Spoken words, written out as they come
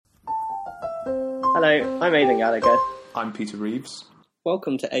Hello, I'm Aidan Gallagher. I'm Peter Reeves.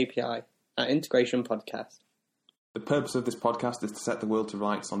 Welcome to API, our integration podcast. The purpose of this podcast is to set the world to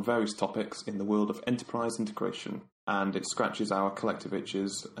rights on various topics in the world of enterprise integration, and it scratches our collective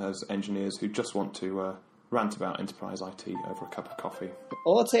itches as engineers who just want to rant about enterprise IT over a cup of coffee.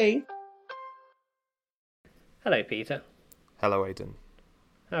 Or tea. Hello, Peter. Hello, Aidan.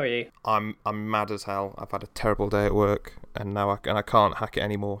 How are you? I'm mad as hell. I've had a terrible day at work, and now I can't hack it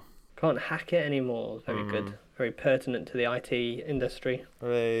anymore. Can't hack it anymore. Very good. Very pertinent to the IT industry.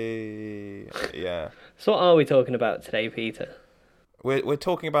 Yeah. So what are we talking about today, Peter? We're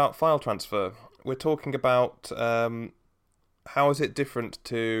talking about file transfer. We're talking about how is it different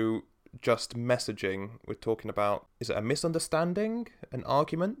to just messaging. We're talking about, is it a misunderstanding, an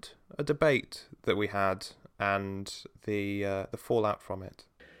argument, a debate that we had, and the fallout from it.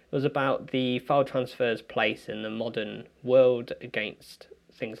 It was about the file transfer's place in the modern world against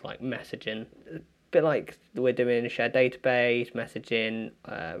things like messaging. A bit like we're doing shared database, messaging,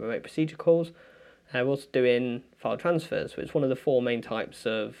 remote procedure calls. We're also doing file transfers, which is one of the four main types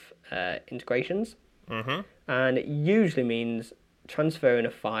of integrations. Mm-hmm. And it usually means transferring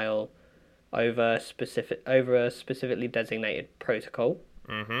a file over a specifically designated protocol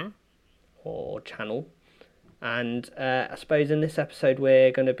or channel. And I suppose in this episode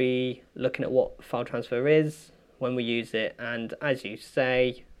we're going to be looking at what file transfer is, when we use it, and as you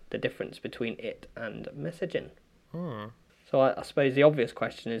say, the difference between it and messaging. So I suppose the obvious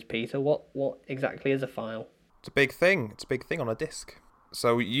question is, Peter, what exactly is a file? It's a big thing. It's a big thing on a disk.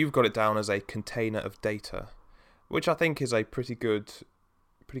 So you've got it down as a container of data, which I think is a pretty good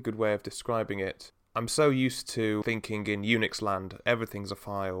way of describing it. I'm so used to thinking in Unix land, everything's a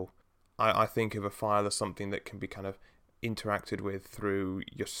file. I think of a file as something that can be kind of interacted with through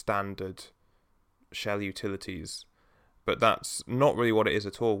your standard shell utilities. But that's not really what it is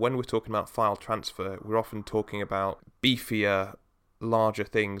at all. When we're talking about file transfer, we're often talking about beefier, larger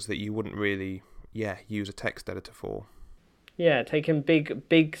things that you wouldn't really, use a text editor for. Yeah, taking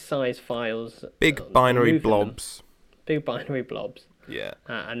big size files. Big binary blobs. Big binary blobs. Yeah.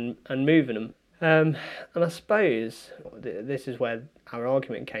 And moving them. And I suppose this is where our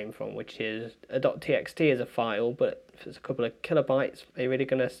argument came from, which is a .txt is a file, but if it's a couple of kilobytes, are you really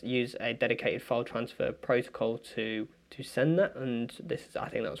going to use a dedicated file transfer protocol to send that? And I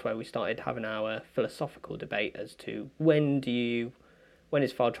think that's where we started having our philosophical debate as to when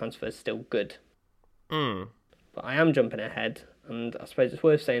is file transfer still good? But I am jumping ahead, and I suppose it's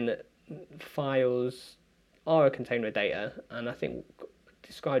worth saying that files are a container of data, and I think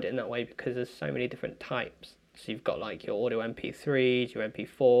described it in that way because there's so many different types. So you've got like your audio MP3s, your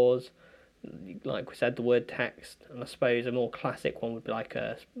MP4s, like we said, the word text, and I suppose a more classic one would be like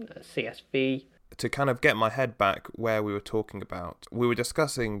a CSV. To kind of get my head back where we were talking about, we were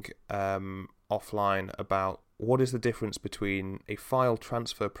discussing offline about what is the difference between a file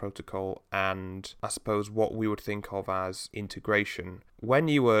transfer protocol and I suppose what we would think of as integration. When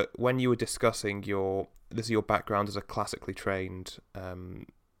you were discussing your background as a classically trained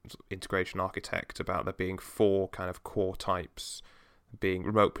integration architect, about there being four kind of core types, being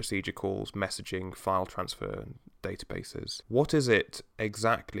remote procedure calls, messaging, file transfer, and databases. What is it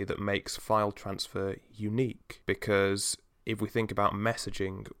exactly that makes file transfer unique? Because if we think about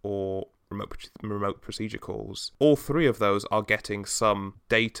messaging or remote procedure calls, all three of those are getting some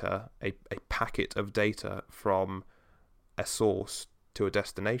data, a packet of data from a source to a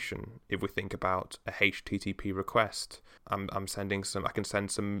destination. If we think about a HTTP request, I can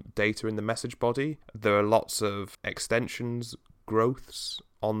send some data in the message body. There are lots of extensions, growths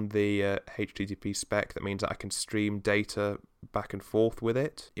on the HTTP spec that means that I can stream data back and forth with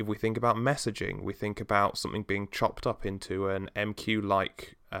it. If we think about messaging, we think about something being chopped up into an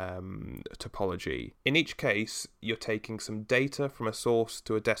MQ-like topology. In each case, you're taking some data from a source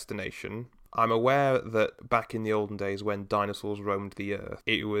to a destination. I'm aware that back in the olden days when dinosaurs roamed the earth,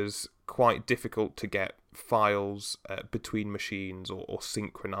 it was quite difficult to get files between machines or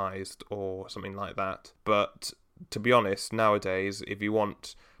synchronized or something like that. But to be honest, nowadays, if you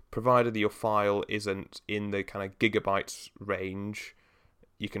want, provided that your file isn't in the kind of gigabytes range,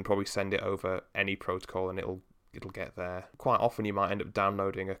 you can probably send it over any protocol and it'll get there. Quite often you might end up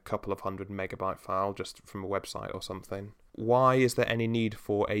downloading a couple of 100 megabyte file just from a website or something. Why is there any need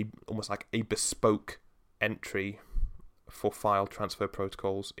for almost like a bespoke entry for file transfer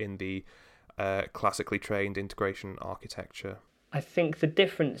protocols in the classically trained integration architecture? I think the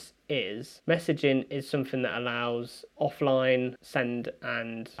difference is messaging is something that allows offline send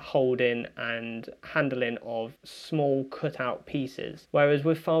and holding and handling of small cutout pieces. Whereas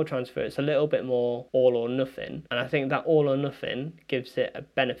with file transfer, it's a little bit more all or nothing. And I think that all or nothing gives it a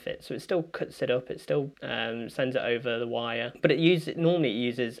benefit. So it still cuts it up, it still sends it over the wire, but normally it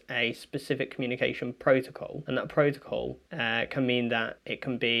uses a specific communication protocol. And that protocol can mean that it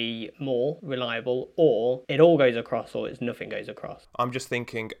can be more reliable, or it all goes across, or it's nothing goes across. I'm just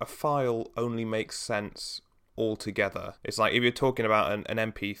thinking a file only makes sense altogether. It's like if you're talking about an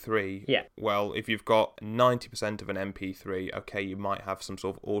MP3, yeah. Well, if you've got 90% of an MP3, okay, you might have some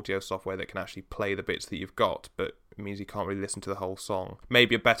sort of audio software that can actually play the bits that you've got, but it means you can't really listen to the whole song.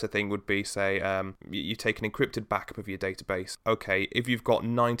 Maybe a better thing would be, say, you take an encrypted backup of your database. Okay, if you've got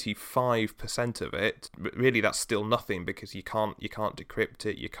 95% of it, really that's still nothing, because you can't decrypt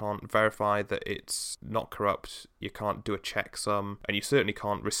it, you can't verify that it's not corrupt, you can't do a checksum, and you certainly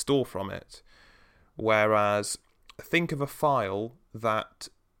can't restore from it. Whereas, think of a file that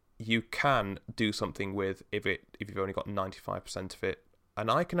you can do something with if you've only got 95% of it. And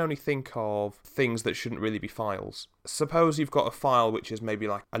I can only think of things that shouldn't really be files. Suppose you've got a file which is maybe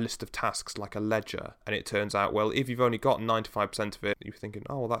like a list of tasks, like a ledger, and it turns out, well, if you've only got 95% of it, you're thinking,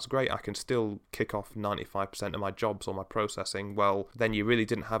 oh, well, that's great, I can still kick off 95% of my jobs or my processing. Well, then you really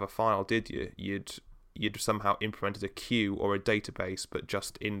didn't have a file, did you? You'd somehow implemented a queue or a database, but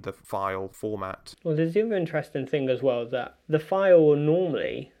just in the file format. Well, there's the other interesting thing as well, that the file will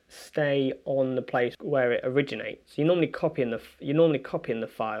normally stay on the place where it originates. You're normally copying the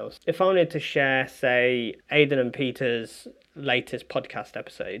files. If I wanted to share, say, Aidan and Peter's latest podcast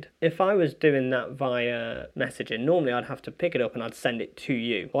episode, if I was doing that via messaging, normally I'd have to pick it up and I'd send it to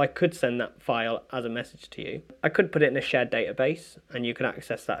you. Or I could send that file as a message to you. I could put it in a shared database and you could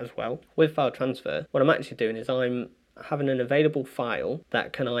access that as well. With file transfer, what I'm actually doing is I'm having an available file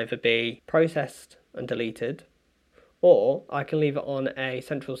that can either be processed and deleted, or I can leave it on a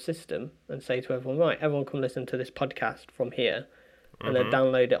central system and say to everyone, right, everyone come listen to this podcast from here, and then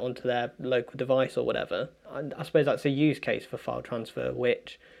download it onto their local device or whatever. And I suppose that's a use case for file transfer,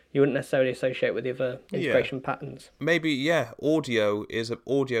 which you wouldn't necessarily associate with the other integration patterns. Maybe, yeah, audio is a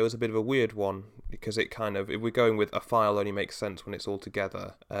bit of a weird one, because it kind of, if we're going with a file only makes sense when it's all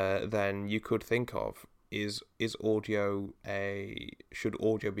together, then you could think of, should audio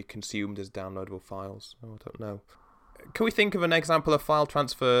be consumed as downloadable files? Oh, I don't know. Can we think of an example of file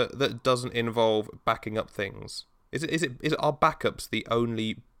transfer that doesn't involve backing up things? Is our backups the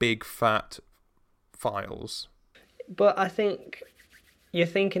only big fat files? But I think you're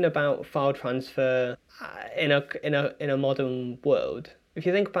thinking about file transfer in a modern world. If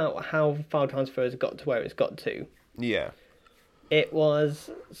you think about how file transfer has got to where it's got to, yeah. It was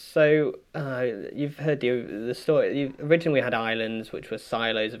so. You've heard the story. Originally, we had islands, which were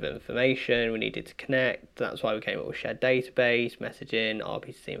silos of information. We needed to connect. That's why we came up with shared database, messaging,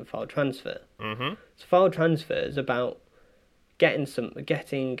 RPC, and file transfer. Mm-hmm. So file transfer is about getting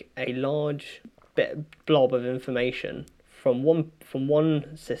a large blob of information from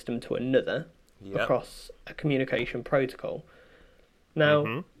one system to another across a communication protocol.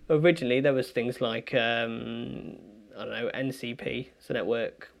 Now, originally there was things like NCP, so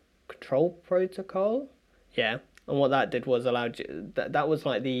Network Control Protocol. Yeah, and what that did was allowed you, that was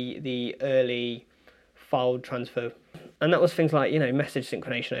like the early file transfer, and that was things like message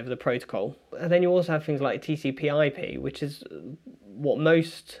synchronization over the protocol. And then you also have things like TCP/IP, which is what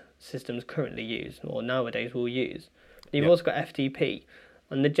most systems currently use or nowadays will use. You've also got FTP.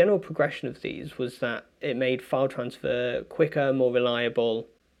 And the general progression of these was that it made file transfer quicker, more reliable,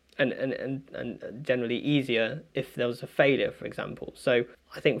 and generally easier if there was a failure, for example. So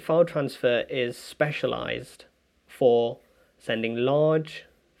I think file transfer is specialized for synchronizing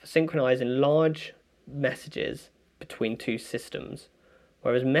large messages between two systems,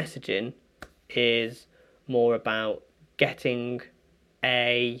 whereas messaging is more about getting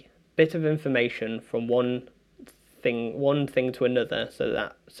a bit of information from one thing to another, so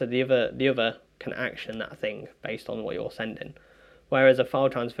the other can action that thing based on what you're sending. Whereas a file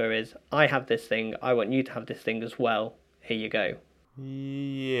transfer is, I have this thing, I want you to have this thing as well. Here you go.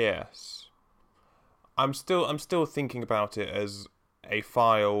 Yes. I'm still thinking about it as a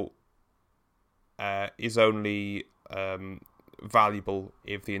file is only valuable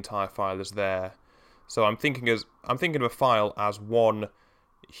if the entire file is there. So I'm thinking of a file as one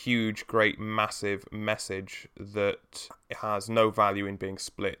huge, great, massive message that has no value in being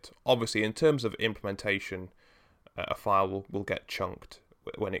split. Obviously, in terms of implementation, a file will get chunked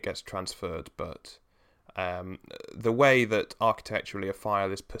when it gets transferred, but the way that architecturally a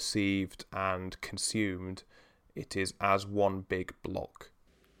file is perceived and consumed It is as one big block.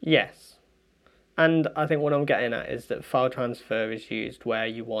 Yes. And I think what I'm getting at is that file transfer is used where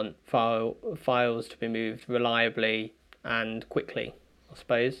you want files to be moved reliably and quickly, I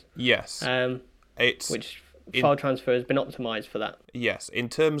suppose. Yes. Which file transfer has been optimized for that. Yes. In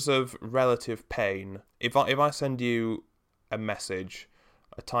terms of relative pain, if I send you a message,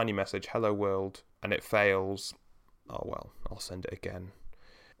 a tiny message, hello world, and it fails, oh well, I'll send it again.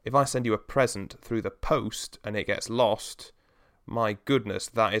 If I send you a present through the post and it gets lost, my goodness,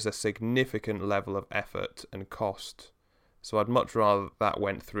 that is a significant level of effort and cost. So I'd much rather that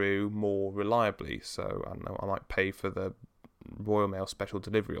went through more reliably. So I don't know, I might pay for the Royal Mail special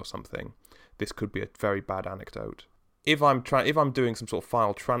delivery or something. This could be a very bad anecdote. If I'm doing some sort of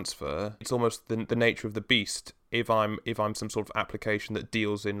file transfer, it's almost the nature of the beast. If I'm some sort of application that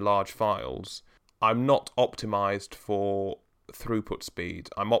deals in large files, I'm not optimized for throughput speed.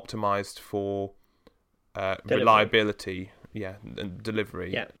 I'm optimized for reliability. Yeah, and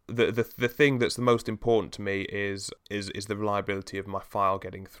delivery. Yeah. The thing that's the most important to me is the reliability of my file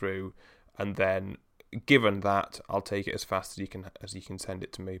getting through, and then given that, I'll take it as fast as you can send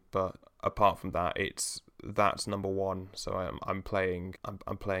it to me. But apart from that, that's number one. So I'm playing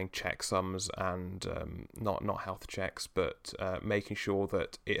checksums and not health checks, but making sure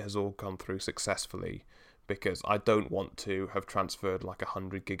that it has all gone through successfully, because I don't want to have transferred like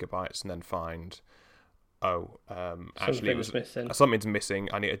 100 gigabytes and then find, actually something's missing.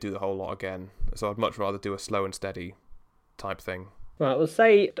 I need to do the whole lot again. So I'd much rather do a slow and steady type thing. Right, well,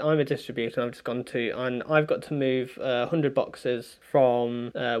 say I'm a distributor and I've got to move 100 boxes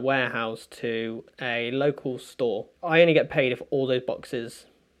from a warehouse to a local store. I only get paid if all those boxes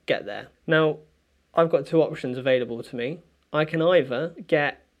get there. Now, I've got two options available to me. I can either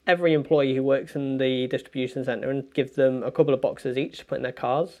get every employee who works in the distribution centre and give them a couple of boxes each to put in their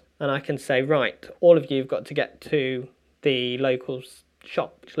cars. And I can say, right, all of you have got to get to the local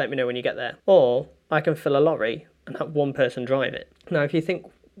shop. Just let me know when you get there. Or I can fill a lorry and have one person drive it. Now, if you think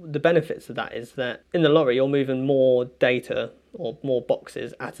the benefits of that is that in the lorry, you're moving more data or more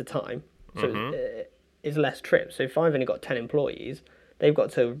boxes at a time. So it's less trips. So if I've only got 10 employees, they've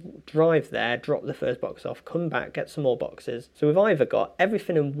got to drive there, drop the first box off, come back, get some more boxes. So we've either got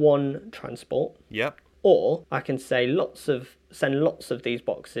everything in one transport. Yep. Or I can say send lots of these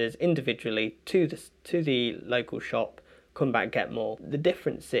boxes individually to the local shop, come back, get more. The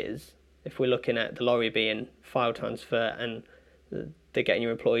difference is, if we're looking at the lorry being file transfer and they're getting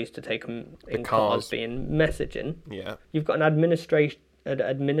your employees to take them in cars being messaging, you've got an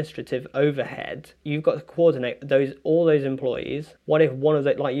administrative overhead. You've got to coordinate all those employees. What if one of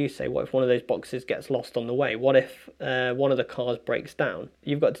the, like you say, what if one of those boxes gets lost on the way? What if one of the cars breaks down?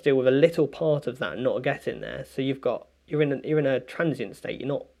 You've got to deal with a little part of that not getting there. So you're in a transient state.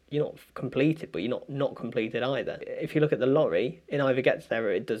 You're not completed, but you're not completed either. If you look at the lorry, it either gets there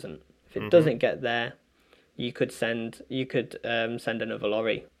or it doesn't. If it doesn't get there, you could send another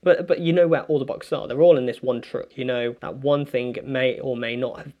lorry. But you know where all the boxes are. They're all in this one truck. You know that one thing may or may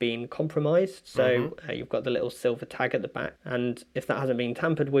not have been compromised. So you've got the little silver tag at the back. And if that hasn't been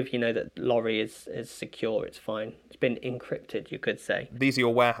tampered with, you know that lorry is secure. It's fine. It's been encrypted, you could say. These are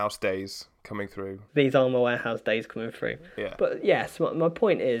your warehouse days coming through. These are my warehouse days coming through. Yeah. But yes, my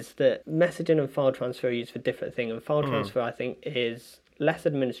point is that messaging and file transfer are used for different things. And file transfer, I think, is less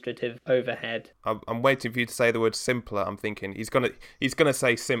administrative overhead. I'm waiting for you to say the word simpler. I'm thinking he's gonna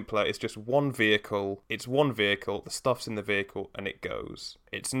say simpler. It's just one vehicle. It's one vehicle. The stuff's in the vehicle and it goes.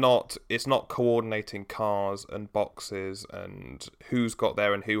 It's not coordinating cars and boxes and who's got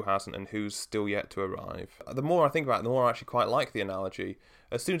there and who hasn't and who's still yet to arrive. The more I think about it, the more I actually quite like the analogy.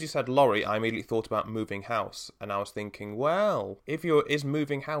 As soon as you said lorry, I immediately thought about moving house, and I was thinking, well, is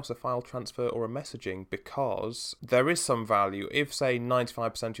moving house a file transfer or a messaging? Because there is some value. If, say,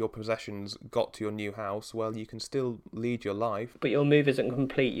 95% of your possessions got to your new house, well, you can still lead your life. But your move isn't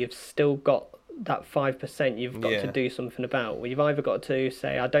complete. You've still got that 5% you've got to do something about. Well, you've either got to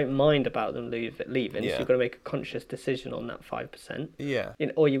say, I don't mind about them leaving, so you've got to make a conscious decision on that 5%. Yeah.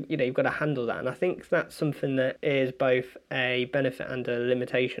 Or you've got to handle that. And I think that's something that is both a benefit and a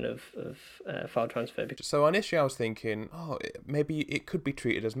limitation of file transfer. So initially I was thinking, maybe it could be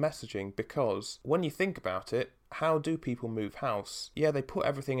treated as messaging, because when you think about it, how do people move house? Yeah, they put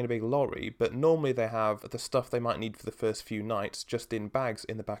everything in a big lorry, but normally they have the stuff they might need for the first few nights just in bags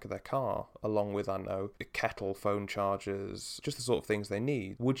in the back of their car, along with, I don't know, a kettle, phone chargers, just the sort of things they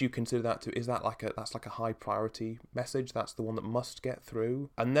need. Would you consider that's like a high priority message? That's the one that must get through?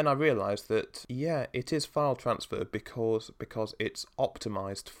 And then I realised that, yeah, it is file transfer because it's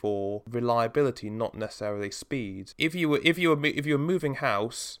optimised for reliability, not necessarily speed. If you were moving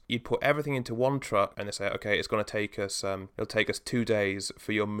house, you'd put everything into one truck and they say, okay, it's going going to take us, it'll take us 2 days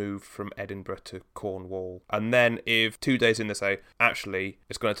for your move from Edinburgh to Cornwall. And then if 2 days in they say, actually,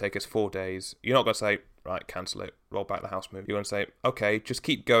 it's going to take us 4 days, you're not going to say, right, cancel it, roll back the house move. You're going to say, okay, just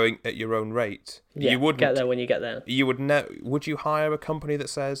keep going at your own rate. Yeah, you wouldn't get there when you get there. You would you hire a company that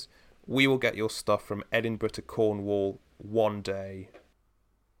says, we will get your stuff from Edinburgh to Cornwall 1 day,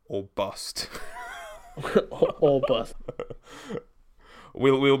 or bust? or bust.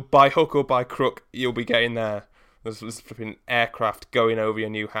 We'll by hook or by crook, you'll be getting there. There's flipping aircraft going over your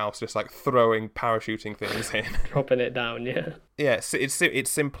new house, just like throwing, parachuting things in. Dropping it down, yeah. Yeah,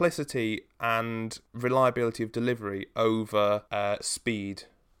 it's simplicity and reliability of delivery over speed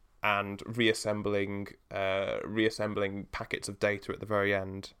and reassembling packets of data at the very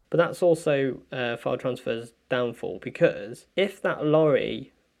end. But that's also file transfer's downfall, because if that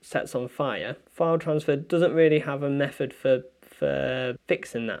lorry sets on fire, file transfer doesn't really have a method for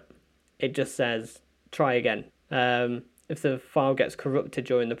fixing that. It just says, try again. If the file gets corrupted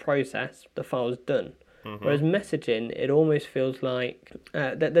during the process, the file's done. Mm-hmm. Whereas messaging, it almost feels like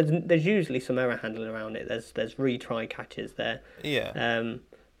there's usually some error handling around it. There's retry catches there. Yeah.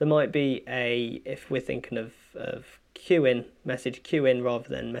 There might be if we're thinking of queuing, message queuing rather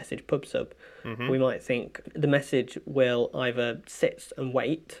than message pub sub, mm-hmm. we might think the message will either sit and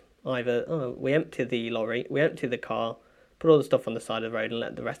wait, we empty the lorry, we empty the car, put all the stuff on the side of the road and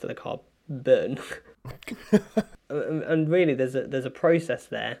let the rest of the car burn. And really there's a process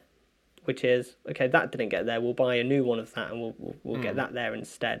there, which is, okay, that didn't get there, we'll buy a new one of that and we'll get that there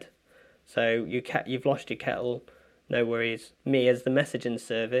instead. So you've lost your kettle, no worries. Me as the messaging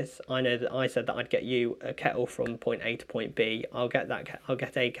service, I know that I said that I'd get you a kettle from point A to point B. I'll get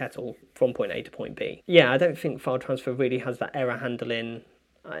a kettle from point A to point B. Yeah, I don't think file transfer really has that error handling.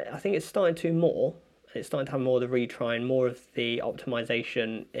 I think it's starting to more. It's starting to have more of the retry and more of the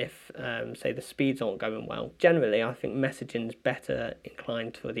optimization if, say, the speeds aren't going well. Generally, I think messaging's better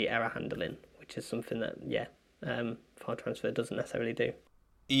inclined for the error handling, which is something that, file transfer doesn't necessarily do.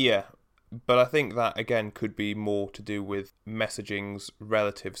 Yeah. But I think that, again, could be more to do with messaging's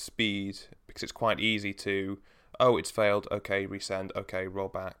relative speed, because it's quite easy to, it's failed, okay, resend, okay, roll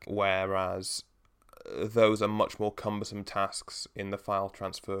back. Whereas those are much more cumbersome tasks in the file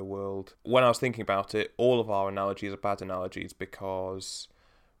transfer world. When I was thinking about it, all of our analogies are bad analogies, because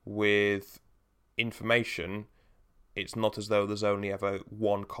with information, it's not as though there's only ever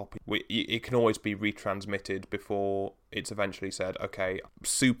one copy. It can always be retransmitted before it's eventually said, okay,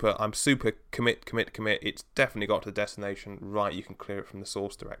 I'm super, commit. It's definitely got to the destination. Right, you can clear it from the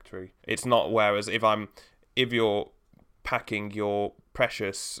source directory. It's not, whereas if you're packing your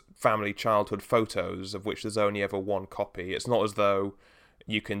precious family childhood photos, of which there's only ever one copy, it's not as though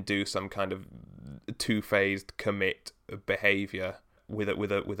you can do some kind of two-phased commit behavior with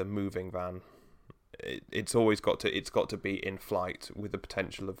a moving van. It's got to be in flight with the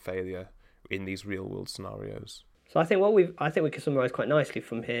potential of failure in these real world scenarios. So I think we can summarise quite nicely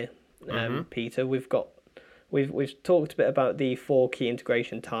from here, Peter. We've talked a bit about the 4 key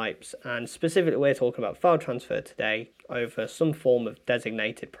integration types, and specifically we're talking about file transfer today over some form of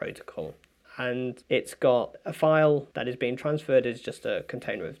designated protocol. And it's got a file that is being transferred as just a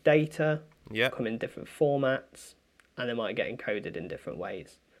container of data, come in different formats, and they might get encoded in different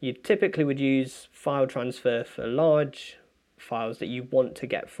ways. You typically would use file transfer for large files that you want to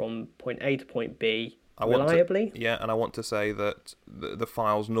get from point A to point B reliably. And I want to say that the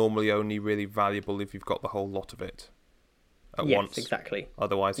file's normally only really valuable if you've got the whole lot of it at once. Yes, exactly.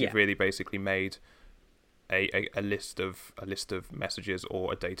 Otherwise, you've really basically made a list of messages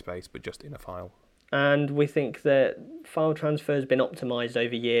or a database, but just in a file. And we think that file transfer has been optimized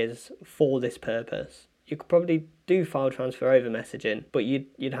over years for this purpose. You could probably do file transfer over messaging, but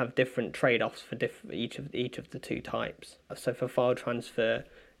you'd have different trade-offs for each of the two types. So for file transfer,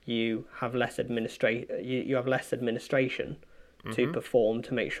 you have less you have less administration to perform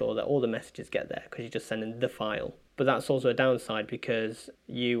to make sure that all the messages get there, because you're just sending the file. But that's also a downside, because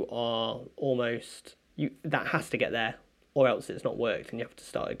you are that has to get there, or else it's not worked and you have to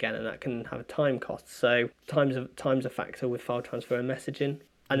start again, and that can have a time cost. So time's a factor with file transfer and messaging.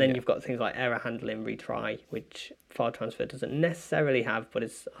 And then you've got things like error handling, retry, which file transfer doesn't necessarily have, but I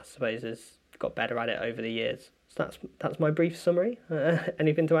suppose has got better at it over the years. So that's my brief summary.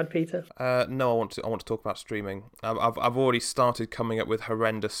 Anything to add, Peter? No, I want to talk about streaming. I've already started coming up with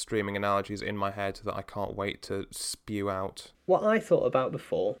horrendous streaming analogies in my head that I can't wait to spew out. What I thought about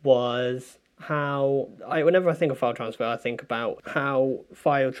before was whenever I think of file transfer, I think about how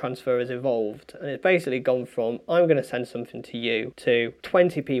file transfer has evolved. And it's basically gone from, I'm going to send something to you, to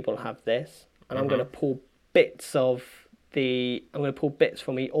 20 people have this, and I'm going to pull bits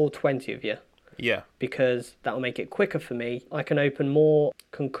from all 20 of you. Yeah. because that will make it quicker for me. I can open more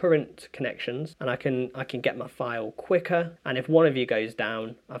concurrent connections, and I can get my file quicker. And if one of you goes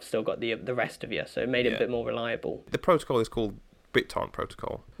down, I've still got the rest of you. So it made it a bit more reliable. The protocol is called BitTorrent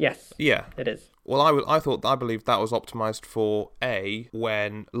protocol. Yes. Yeah. It is. Well, I believe that was optimized for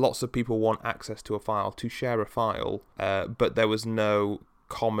when lots of people want access to a file, to share a file, but there was no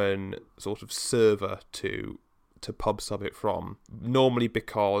common sort of server to pub sub it from. Normally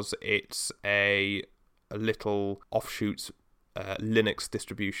because it's a little offshoot Linux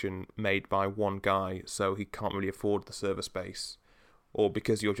distribution made by one guy, so he can't really afford the server space. Or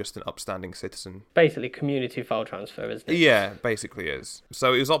because you're just an upstanding citizen. Basically community file transfer, isn't it? Yeah, basically is.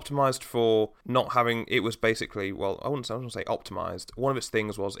 So it was optimized for not having... It was basically... Well, I wouldn't say optimized. One of its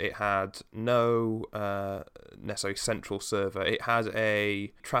things was it had no necessarily central server. It had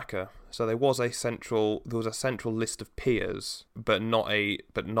a tracker. So there was a central list of peers, but not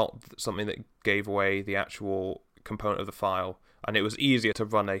something that gave away the actual component of the file. And it was easier to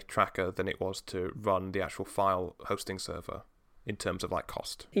run a tracker than it was to run the actual file hosting server, in terms of like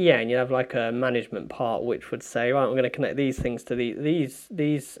cost. Yeah, and you have like a management part which would say, right, I'm going to connect these things to these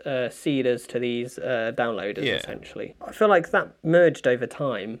seeders to these downloaders, essentially. I feel like that merged over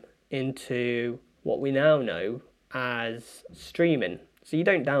time into what we now know as streaming. So you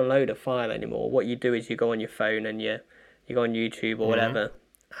don't download a file anymore. What you do is you go on your phone and you go on YouTube or whatever,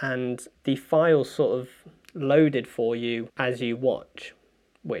 and the file's sort of loaded for you as you watch,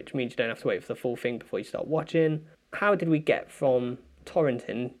 which means you don't have to wait for the full thing before you start watching. How did we get from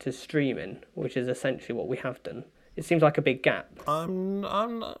torrenting to streaming, which is essentially what we have done? It seems like a big gap. I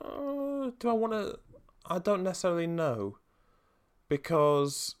don't necessarily know,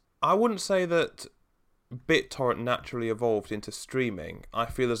 because I wouldn't say that BitTorrent naturally evolved into streaming. I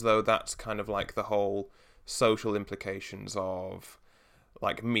feel as though that's kind of like the whole social implications of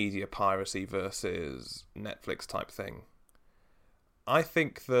like media piracy versus Netflix type thing. I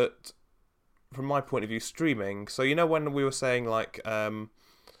think that, from my point of view, streaming... So, you know when we were saying, like, a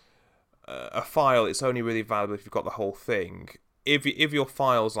file, it's only really valuable if you've got the whole thing. If your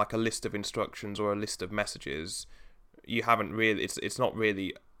file's like a list of instructions or a list of messages, you haven't really... It's not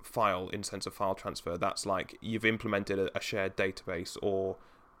really file in the sense of file transfer. That's like you've implemented a shared database or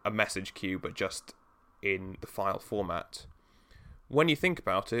a message queue, but just in the file format. When you think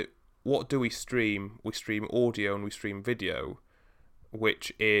about it, what do we stream? We stream audio and we stream video,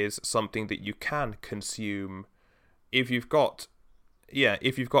 which is something that you can consume. If you've got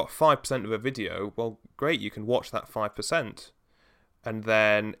 5% of a video, well, great, you can watch that 5%. And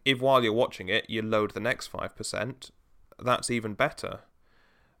then if while you're watching it, you load the next 5%, that's even better.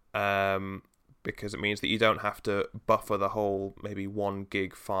 Because it means that you don't have to buffer the whole maybe 1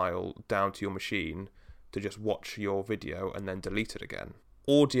 gig file down to your machine to just watch your video and then delete it again.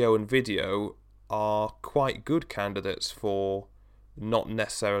 Audio and video are quite good candidates for not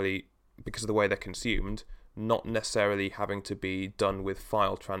necessarily, because of the way they're consumed, not necessarily having to be done with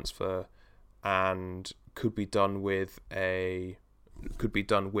file transfer, and could be done with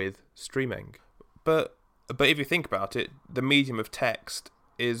streaming. But if you think about it, the medium of text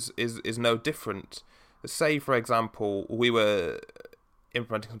is no different. Say, for example, we were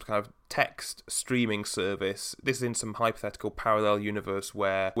implementing some kind of text streaming service. This is in some hypothetical parallel universe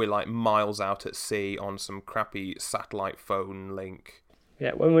where we're like miles out at sea on some crappy satellite phone link.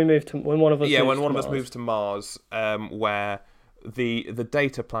 Yeah, when one of us moves to Mars, where the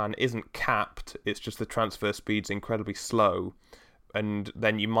data plan isn't capped, it's just the transfer speed's incredibly slow, and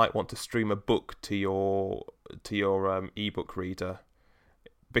then you might want to stream a book to your ebook reader.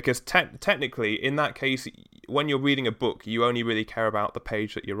 Because technically, in that case, when you're reading a book, you only really care about the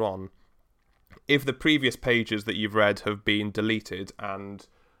page that you're on. If the previous pages that you've read have been deleted and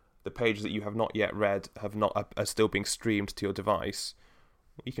the pages that you have not yet read are still being streamed to your device,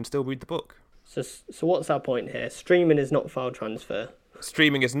 you can still read the book. So what's our point here? Streaming is not file transfer.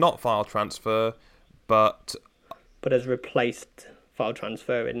 Streaming is not file transfer, but has replaced file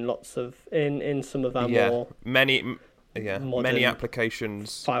transfer in some of our more many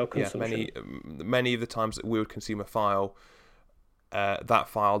applications, file consumption. Many of the times that we would consume a file, that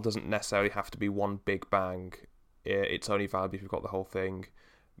file doesn't necessarily have to be one big bang. It's only valuable if you've got the whole thing.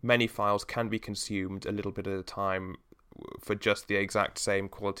 Many files can be consumed a little bit at a time for just the exact same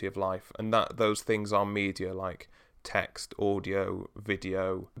quality of life, and those things are media like text, audio,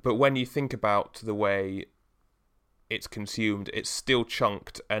 video. But when you think about the way it's consumed, it's still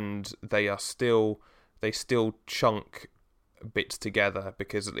chunked, and they still chunk bits together,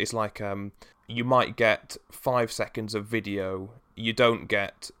 because it's like you might get 5 seconds of video. You don't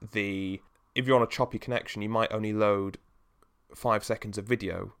get if you're on a choppy connection, you might only load 5 seconds of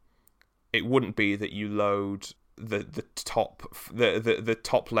video, it wouldn't be that you load the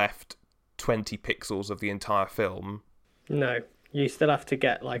top left 20 pixels of the entire film. No, you still have to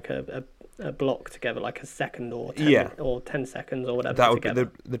get like a block together, like a second or 10 seconds or whatever. That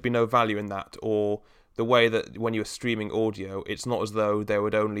would there'd be no value in that. Or the way that when you're streaming audio, it's not as though they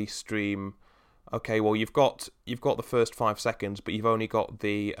would only stream. Okay, well you've got the first 5 seconds, but you've only got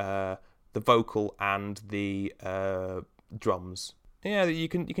the vocal and the drums. Yeah, you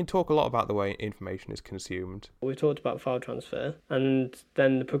can talk a lot about the way information is consumed. We talked about file transfer, and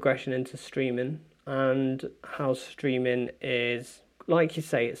then the progression into streaming, and how streaming is, like you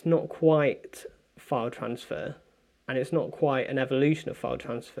say, it's not quite file transfer, and it's not quite an evolution of file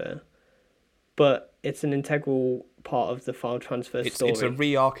transfer, but it's an integral part of the file transfer story. It's a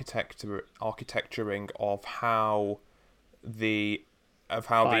re-architecturing of how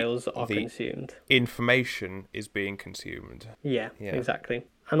files are consumed. Information is being consumed. Yeah, exactly.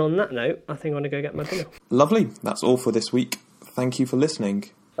 And on that note, I think I'm going to go get my dinner. Lovely. That's all for this week. Thank you for listening.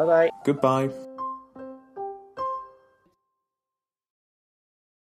 Bye-bye. Goodbye.